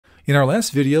In our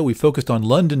last video, we focused on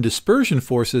London dispersion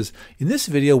forces. In this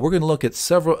video, we're going to look at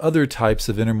several other types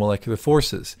of intermolecular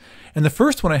forces. And the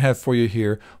first one I have for you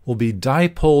here will be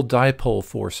dipole-dipole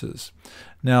forces.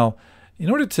 Now, in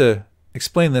order to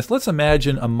explain this, let's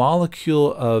imagine a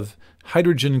molecule of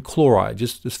hydrogen chloride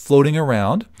just floating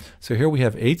around. So here we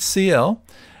have HCl,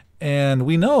 and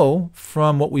we know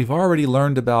from what we've already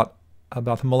learned about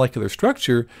the molecular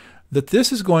structure that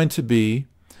this is going to be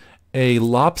a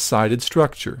lopsided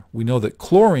structure. We know that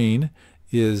chlorine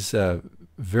is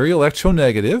very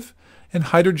electronegative and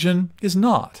hydrogen is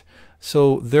not.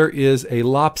 So there is a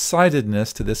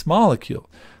lopsidedness to this molecule.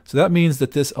 So that means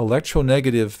that this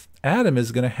electronegative atom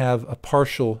is going to have a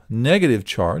partial negative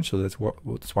charge, so that's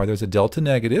why there's a delta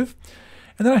negative.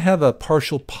 And then I have a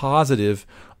partial positive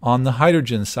on the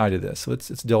hydrogen side of this, so it's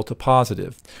delta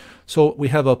positive. So we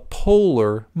have a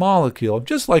polar molecule,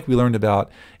 just like we learned about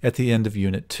at the end of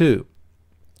Unit 2.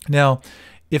 Now,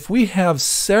 if we have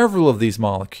several of these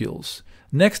molecules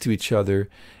next to each other,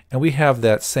 and we have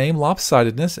that same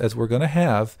lopsidedness as we're going to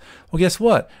have, well, guess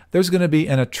what? There's going to be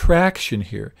an attraction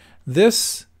here.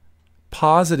 This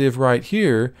positive right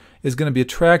here is going to be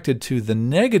attracted to the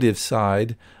negative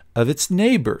side of its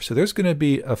neighbor. So there's going to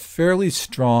be a fairly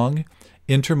strong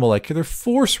intermolecular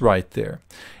force right there.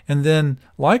 And then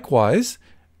likewise,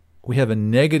 we have a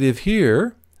negative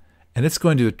here, and it's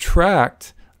going to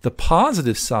attract the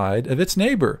positive side of its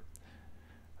neighbor.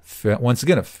 Once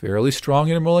again, a fairly strong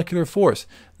intermolecular force.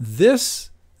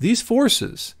 These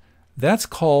forces, that's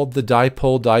called the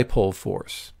dipole-dipole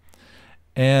force.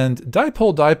 And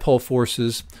dipole-dipole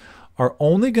forces are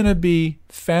only going to be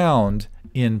found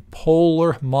in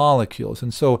polar molecules.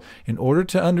 And so in order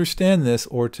to understand this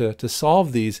or to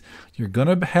solve these, you're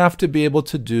going to have to be able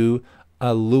to do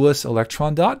a Lewis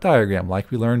electron dot diagram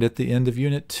like we learned at the end of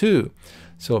Unit 2.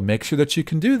 So make sure that you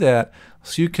can do that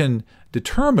so you can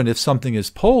determine if something is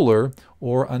polar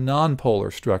or a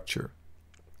nonpolar structure.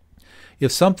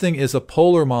 If something is a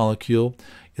polar molecule,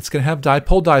 it's going to have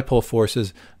dipole-dipole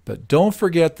forces, but don't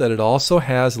forget that it also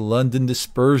has London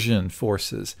dispersion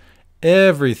forces.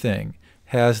 Everything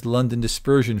has London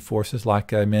dispersion forces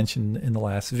like I mentioned in the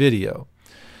last video.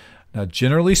 Now,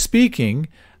 generally speaking,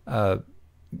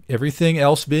 everything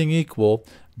else being equal,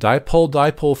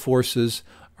 dipole-dipole forces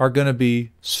are going to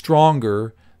be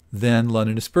stronger than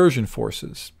London dispersion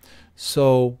forces.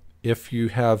 So if you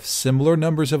have similar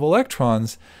numbers of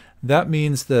electrons, that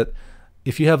means that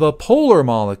if you have a polar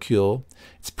molecule,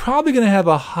 it's probably going to have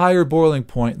a higher boiling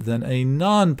point than a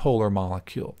nonpolar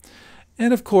molecule.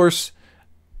 And of course,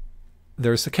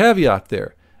 there's a caveat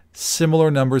there. Similar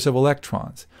numbers of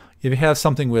electrons. If you have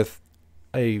something with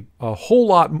a whole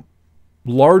lot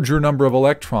larger number of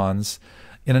electrons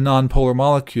in a nonpolar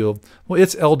molecule, well,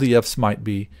 its LDFs might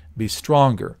be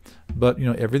stronger. But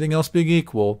everything else being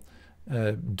equal,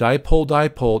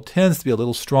 dipole-dipole tends to be a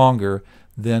little stronger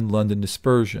than London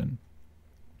dispersion.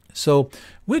 So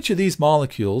which of these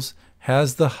molecules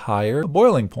has the higher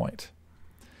boiling point?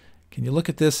 Can you look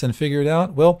at this and figure it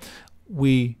out? Well,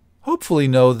 we hopefully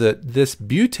know that this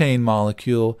butane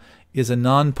molecule is a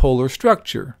nonpolar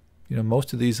structure.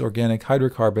 Most of these organic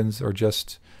hydrocarbons are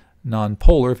just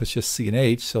nonpolar if it's just C and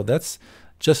H, so that's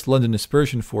just London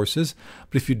dispersion forces.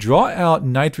 But if you draw out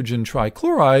nitrogen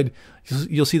trichloride,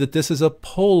 you'll see that this is a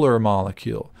polar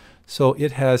molecule. So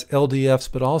it has LDFs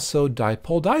but also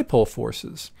dipole-dipole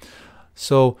forces.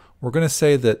 So we're going to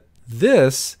say that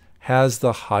this has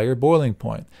the higher boiling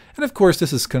point. And of course,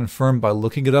 this is confirmed by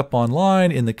looking it up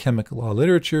online in the chemical law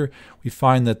literature. We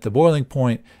find that the boiling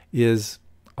point is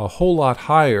a whole lot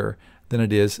higher than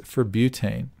it is for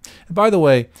butane. And by the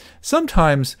way,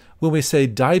 sometimes when we say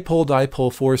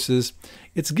dipole-dipole forces,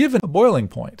 it's given a boiling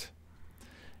point.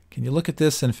 Can you look at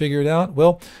this and figure it out?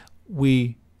 Well,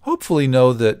 we hopefully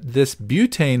know that this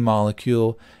butane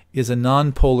molecule is a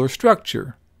nonpolar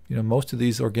structure. Most of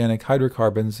these organic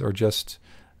hydrocarbons are just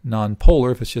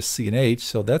nonpolar if it's just C and H,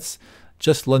 so that's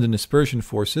just London dispersion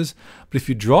forces. But if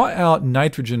you draw out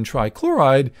nitrogen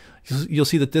trichloride, you'll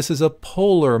see that this is a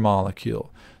polar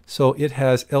molecule. So it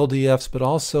has LDFs but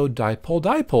also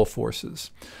dipole-dipole forces.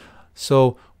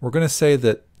 So we're going to say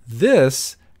that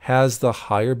this has the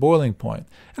higher boiling point.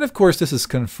 And of course, this is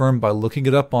confirmed by looking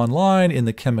it up online in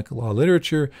the chemical law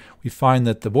literature. We find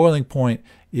that the boiling point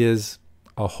is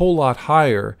a whole lot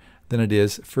higher than it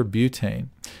is for butane.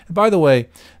 And by the way,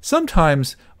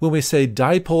 sometimes when we say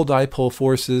dipole-dipole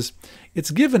forces,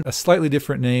 it's given a slightly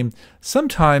different name.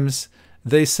 Sometimes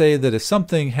they say that if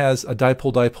something has a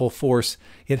dipole-dipole force,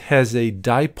 it has a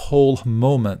dipole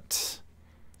moment.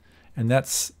 And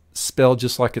that's spelled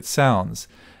just like it sounds.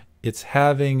 It's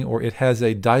having, or it has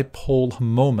a dipole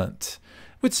moment.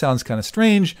 which sounds kind of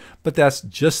strange, but that's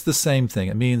just the same thing.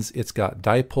 It means it's got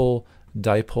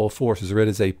dipole-dipole forces, or it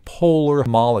is a polar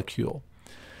molecule.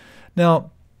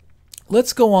 Now,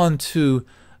 let's go on to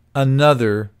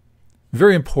another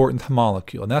very important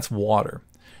molecule, and that's water.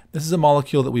 This is a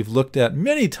molecule that we've looked at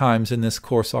many times in this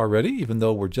course already, even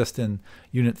though we're just in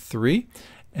Unit 3.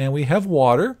 And we have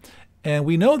water, and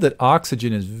we know that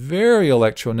oxygen is very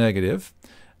electronegative,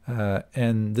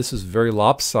 and this is very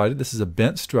lopsided. This is a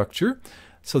bent structure.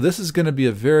 So this is going to be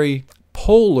a very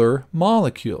polar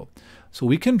molecule. So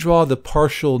we can draw the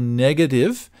partial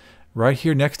negative right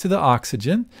here next to the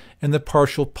oxygen, and the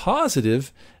partial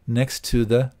positive next to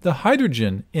the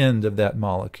hydrogen end of that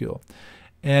molecule.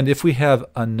 And if we have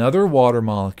another water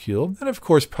molecule, and of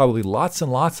course probably lots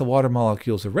and lots of water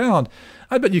molecules around,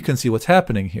 I bet you can see what's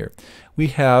happening here. We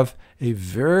have a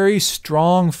very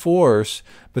strong force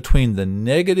between the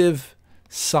negative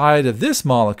side of this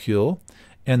molecule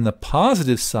and the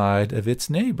positive side of its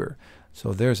neighbor.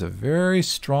 So there's a very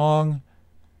strong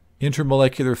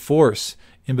intermolecular force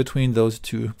in between those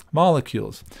two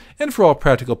molecules. And for all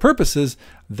practical purposes,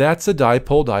 that's a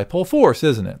dipole-dipole force,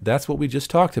 isn't it? That's what we just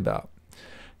talked about.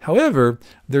 However,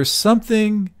 there's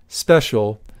something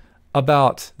special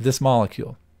about this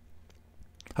molecule,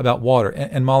 about water,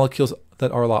 and molecules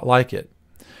that are a lot like it.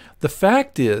 The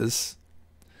fact is,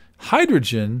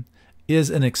 hydrogen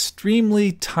is an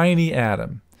extremely tiny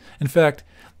atom. In fact,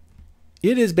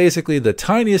 it is basically the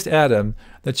tiniest atom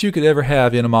that you could ever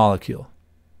have in a molecule.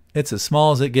 It's as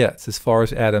small as it gets as far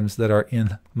as atoms that are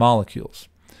in molecules.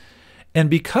 And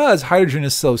because hydrogen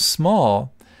is so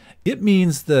small, it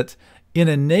means that in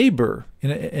a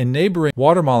neighboring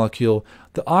water molecule,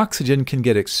 the oxygen can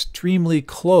get extremely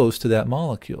close to that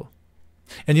molecule.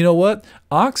 And you know what?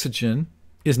 Oxygen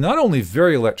is not only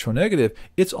very electronegative,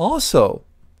 it's also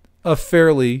a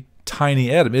fairly tiny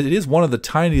atom. It is one of the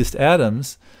tiniest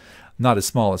atoms, not as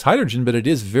small as hydrogen, but it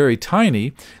is very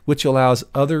tiny, which allows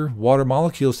other water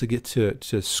molecules to get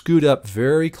to scoot up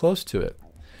very close to it.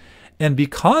 And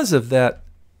because of that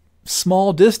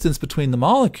small distance between the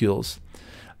molecules,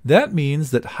 that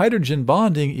means that hydrogen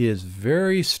bonding is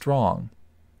very strong.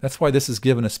 That's why this is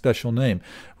given a special name.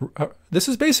 This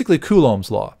is basically Coulomb's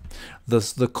law.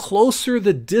 The closer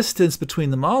the distance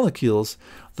between the molecules,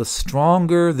 the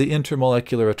stronger the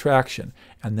intermolecular attraction.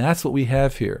 And that's what we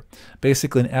have here.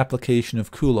 Basically an application of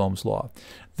Coulomb's law.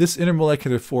 This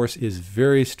intermolecular force is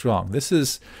very strong. This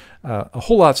is a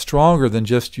whole lot stronger than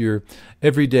just your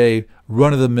everyday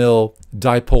run-of-the-mill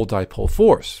dipole-dipole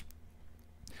force.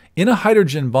 In a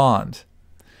hydrogen bond,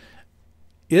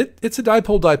 it's a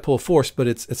dipole-dipole force, but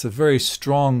it's a very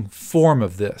strong form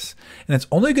of this. And it's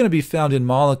only going to be found in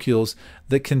molecules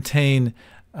that contain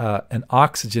an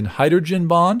oxygen-hydrogen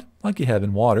bond, like you have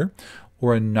in water,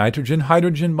 or a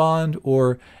nitrogen-hydrogen bond,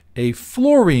 or a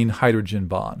fluorine-hydrogen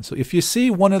bond. So if you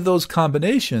see one of those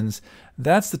combinations,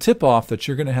 that's the tip-off that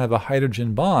you're going to have a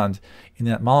hydrogen bond in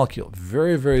that molecule.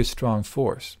 Very, very strong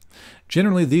force.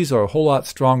 Generally, these are a whole lot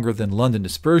stronger than London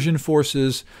dispersion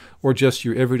forces or just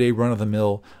your everyday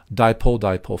run-of-the-mill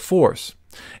dipole-dipole force.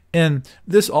 And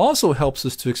this also helps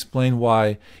us to explain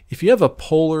why if you have a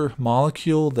polar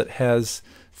molecule that has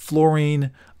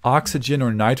fluorine, oxygen,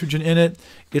 or nitrogen in it,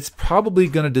 it's probably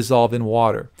going to dissolve in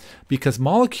water because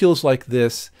molecules like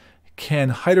this can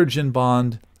hydrogen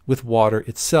bond with water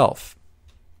itself.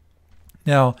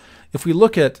 Now, if we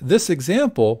look at this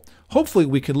example, hopefully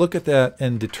we can look at that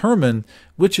and determine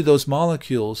which of those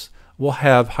molecules will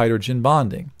have hydrogen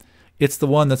bonding. It's the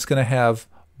one that's going to have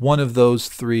one of those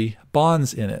three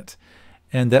bonds in it,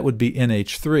 and that would be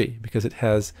NH3 because it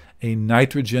has a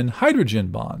nitrogen-hydrogen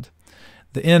bond.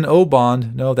 The NO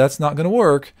bond, no, that's not going to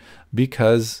work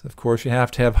because, of course, you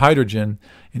have to have hydrogen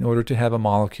in order to have a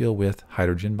molecule with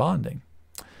hydrogen bonding.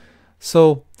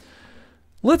 So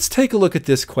let's take a look at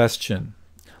this question.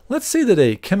 Let's say that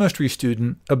a chemistry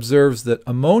student observes that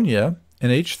ammonia,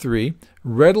 NH3,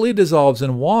 readily dissolves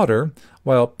in water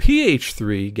while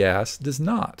pH3 gas does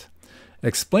not.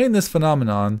 Explain this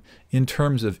phenomenon in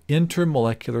terms of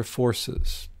intermolecular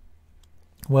forces.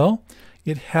 Well,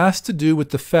 it has to do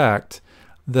with the fact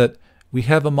that we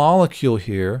have a molecule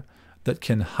here that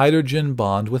can hydrogen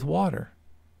bond with water,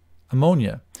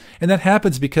 ammonia. And that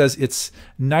happens because its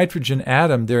nitrogen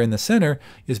atom there in the center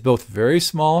is both very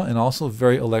small and also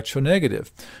very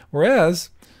electronegative. Whereas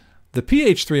the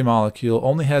pH3 molecule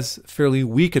only has fairly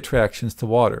weak attractions to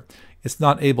water. It's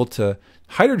not able to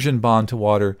hydrogen bond to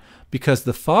water because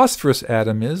the phosphorus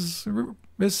atom is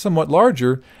somewhat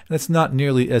larger and it's not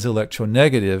nearly as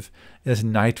electronegative as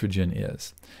nitrogen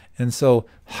is. And so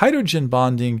hydrogen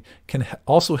bonding can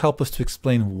also help us to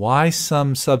explain why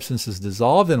some substances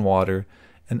dissolve in water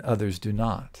and others do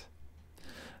not.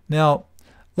 Now,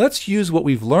 let's use what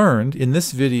we've learned in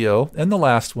this video and the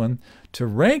last one to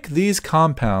rank these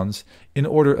compounds in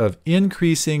order of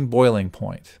increasing boiling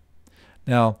point.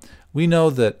 Now, we know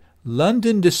that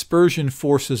London dispersion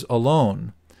forces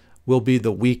alone will be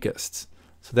the weakest.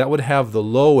 So that would have the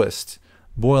lowest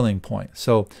boiling point.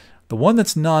 So the one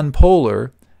that's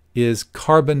nonpolar is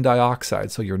carbon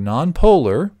dioxide. So your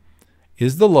nonpolar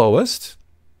is the lowest.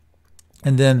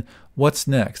 And then what's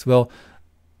next? Well,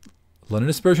 London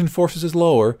dispersion forces is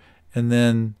lower, and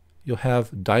then you'll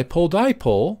have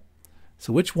dipole-dipole.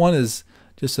 So which one is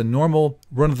just a normal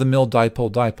run-of-the-mill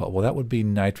dipole-dipole? Well, that would be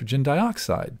nitrogen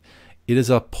dioxide. It is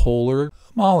a polar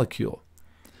molecule.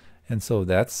 And so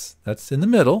that's in the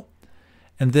middle.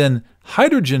 And then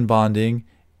hydrogen bonding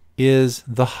is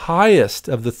the highest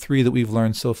of the three that we've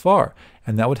learned so far.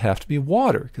 And that would have to be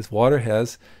water, because water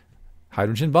has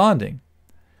hydrogen bonding.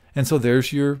 And so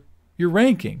there's your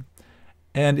ranking.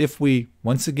 And if we,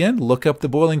 once again, look up the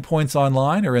boiling points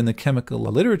online or in the chemical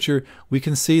literature, we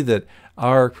can see that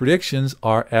our predictions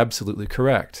are absolutely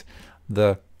correct.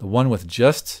 The one with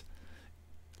just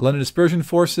London dispersion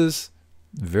forces,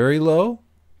 very low.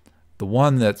 The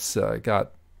one that's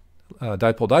got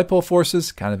dipole-dipole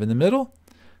forces, kind of in the middle.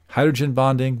 Hydrogen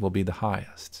bonding will be the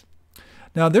highest.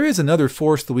 Now, there is another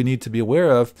force that we need to be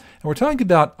aware of, and we're talking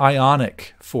about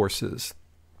ionic forces.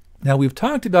 Now, we've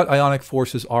talked about ionic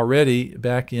forces already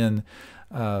back in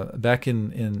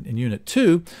Unit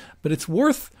 2, but it's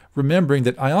worth remembering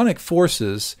that ionic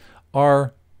forces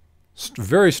are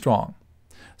very strong.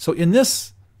 So in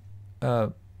this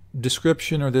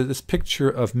description, or this picture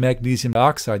of magnesium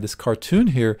dioxide, this cartoon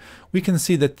here, we can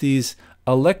see that these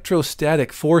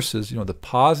electrostatic forces, the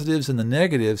positives and the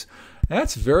negatives,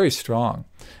 that's very strong.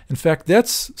 In fact,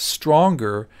 that's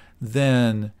stronger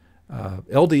than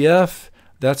LDF.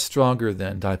 That's stronger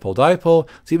than dipole-dipole.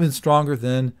 It's even stronger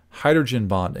than hydrogen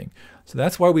bonding. So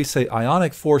that's why we say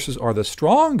ionic forces are the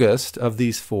strongest of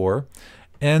these four.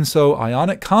 And so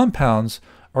ionic compounds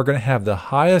are going to have the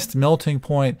highest melting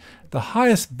point, the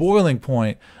highest boiling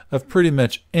point of pretty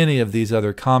much any of these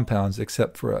other compounds,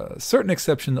 except for a certain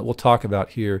exception that we'll talk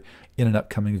about here in an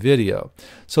upcoming video.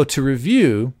 So to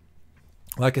review,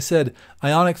 like I said,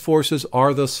 ionic forces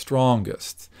are the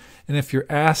strongest. And if you're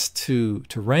asked to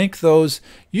rank those,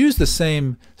 use the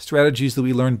same strategies that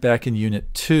we learned back in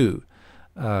Unit 2.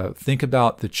 Think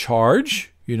about the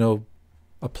charge.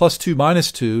 A +2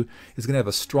 -2 is going to have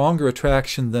a stronger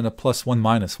attraction than a +1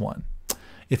 -1.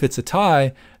 If it's a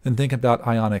tie, then think about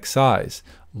ionic size.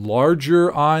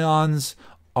 Larger ions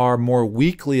are more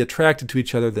weakly attracted to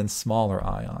each other than smaller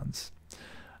ions.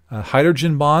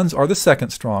 Hydrogen bonds are the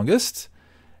second strongest,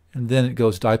 and then it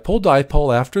goes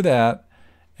dipole-dipole after that,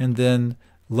 and then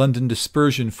London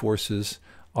dispersion forces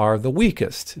are the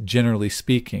weakest, generally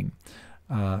speaking.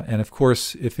 And of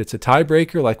course, if it's a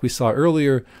tiebreaker, like we saw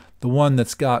earlier, the one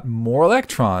that's got more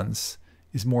electrons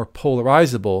is more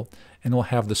polarizable and will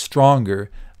have the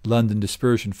stronger London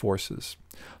dispersion forces.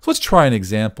 So let's try an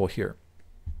example here.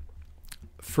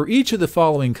 For each of the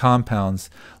following compounds,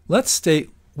 let's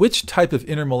state which type of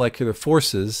intermolecular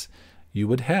forces you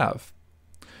would have.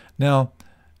 Now,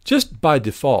 just by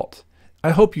default, I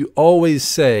hope you always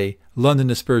say London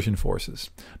dispersion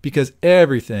forces, because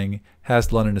everything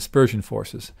has London dispersion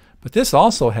forces. But this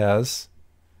also has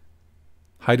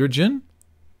hydrogen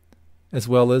as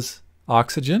well as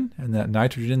oxygen and that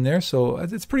nitrogen in there. So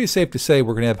it's pretty safe to say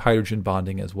we're going to have hydrogen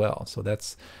bonding as well. So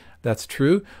that's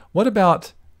true. What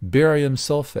about barium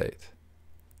sulfate?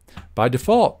 By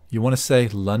default, you want to say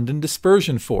London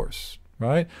dispersion force,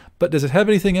 right? But does it have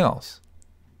anything else?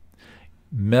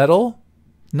 Metal,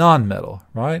 non-metal,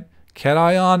 right?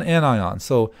 Cation, anion.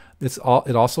 So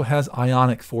it also has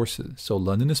ionic forces. So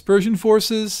London dispersion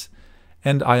forces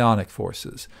and ionic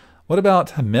forces. What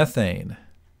about methane?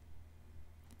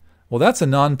 Well, that's a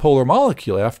nonpolar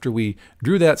molecule after we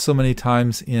drew that so many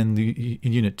times in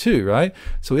Unit 2, right?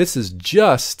 So this is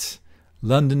just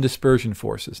London dispersion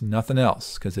forces, nothing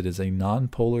else, because it is a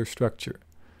nonpolar structure.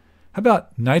 How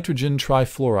about nitrogen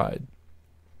trifluoride?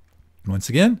 Once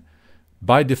again,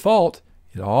 by default,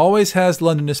 it always has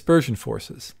London dispersion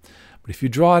forces. But if you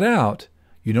draw it out,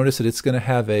 you notice that it's going to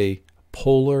have a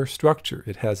polar structure.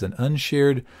 It has an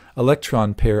unshared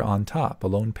electron pair on top, a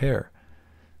lone pair.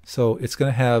 So it's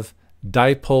going to have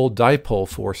dipole-dipole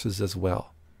forces as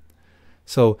well.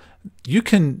 So you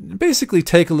can basically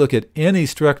take a look at any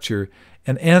structure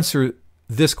and answer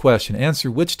this question. Answer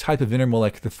which type of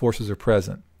intermolecular forces are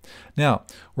present. Now,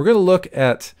 we're going to look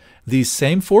at these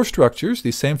same four structures,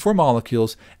 these same four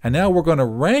molecules, and now we're going to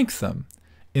rank them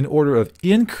in order of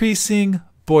increasing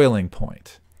boiling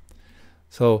point.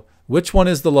 So which one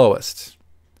is the lowest?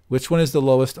 Which one is the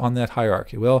lowest on that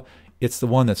hierarchy? Well, it's the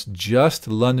one that's just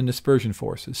London dispersion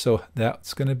forces. So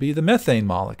that's going to be the methane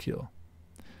molecule.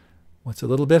 What's a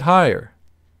little bit higher?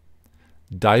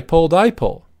 Dipole-dipole.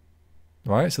 All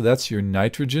right, so that's your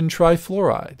nitrogen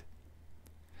trifluoride.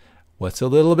 What's a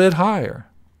little bit higher?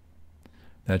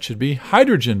 That should be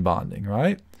hydrogen bonding,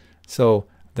 right? So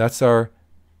that's our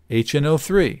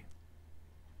HNO3.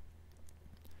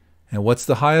 And what's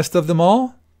the highest of them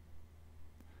all?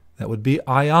 That would be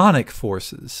ionic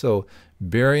forces, so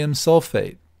barium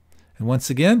sulfate. And once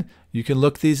again, you can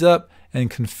look these up and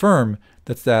confirm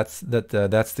that that's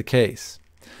the case.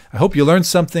 I hope you learned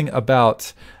something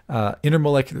about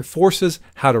intermolecular forces,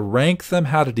 how to rank them,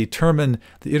 how to determine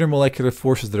the intermolecular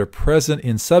forces that are present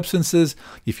in substances.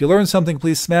 If you learned something,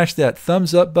 please smash that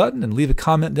thumbs up button and leave a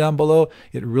comment down below.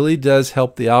 It really does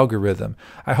help the algorithm.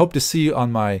 I hope to see you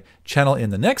on my channel in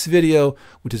the next video,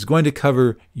 which is going to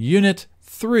cover Unit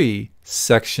 3,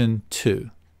 Section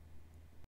 2.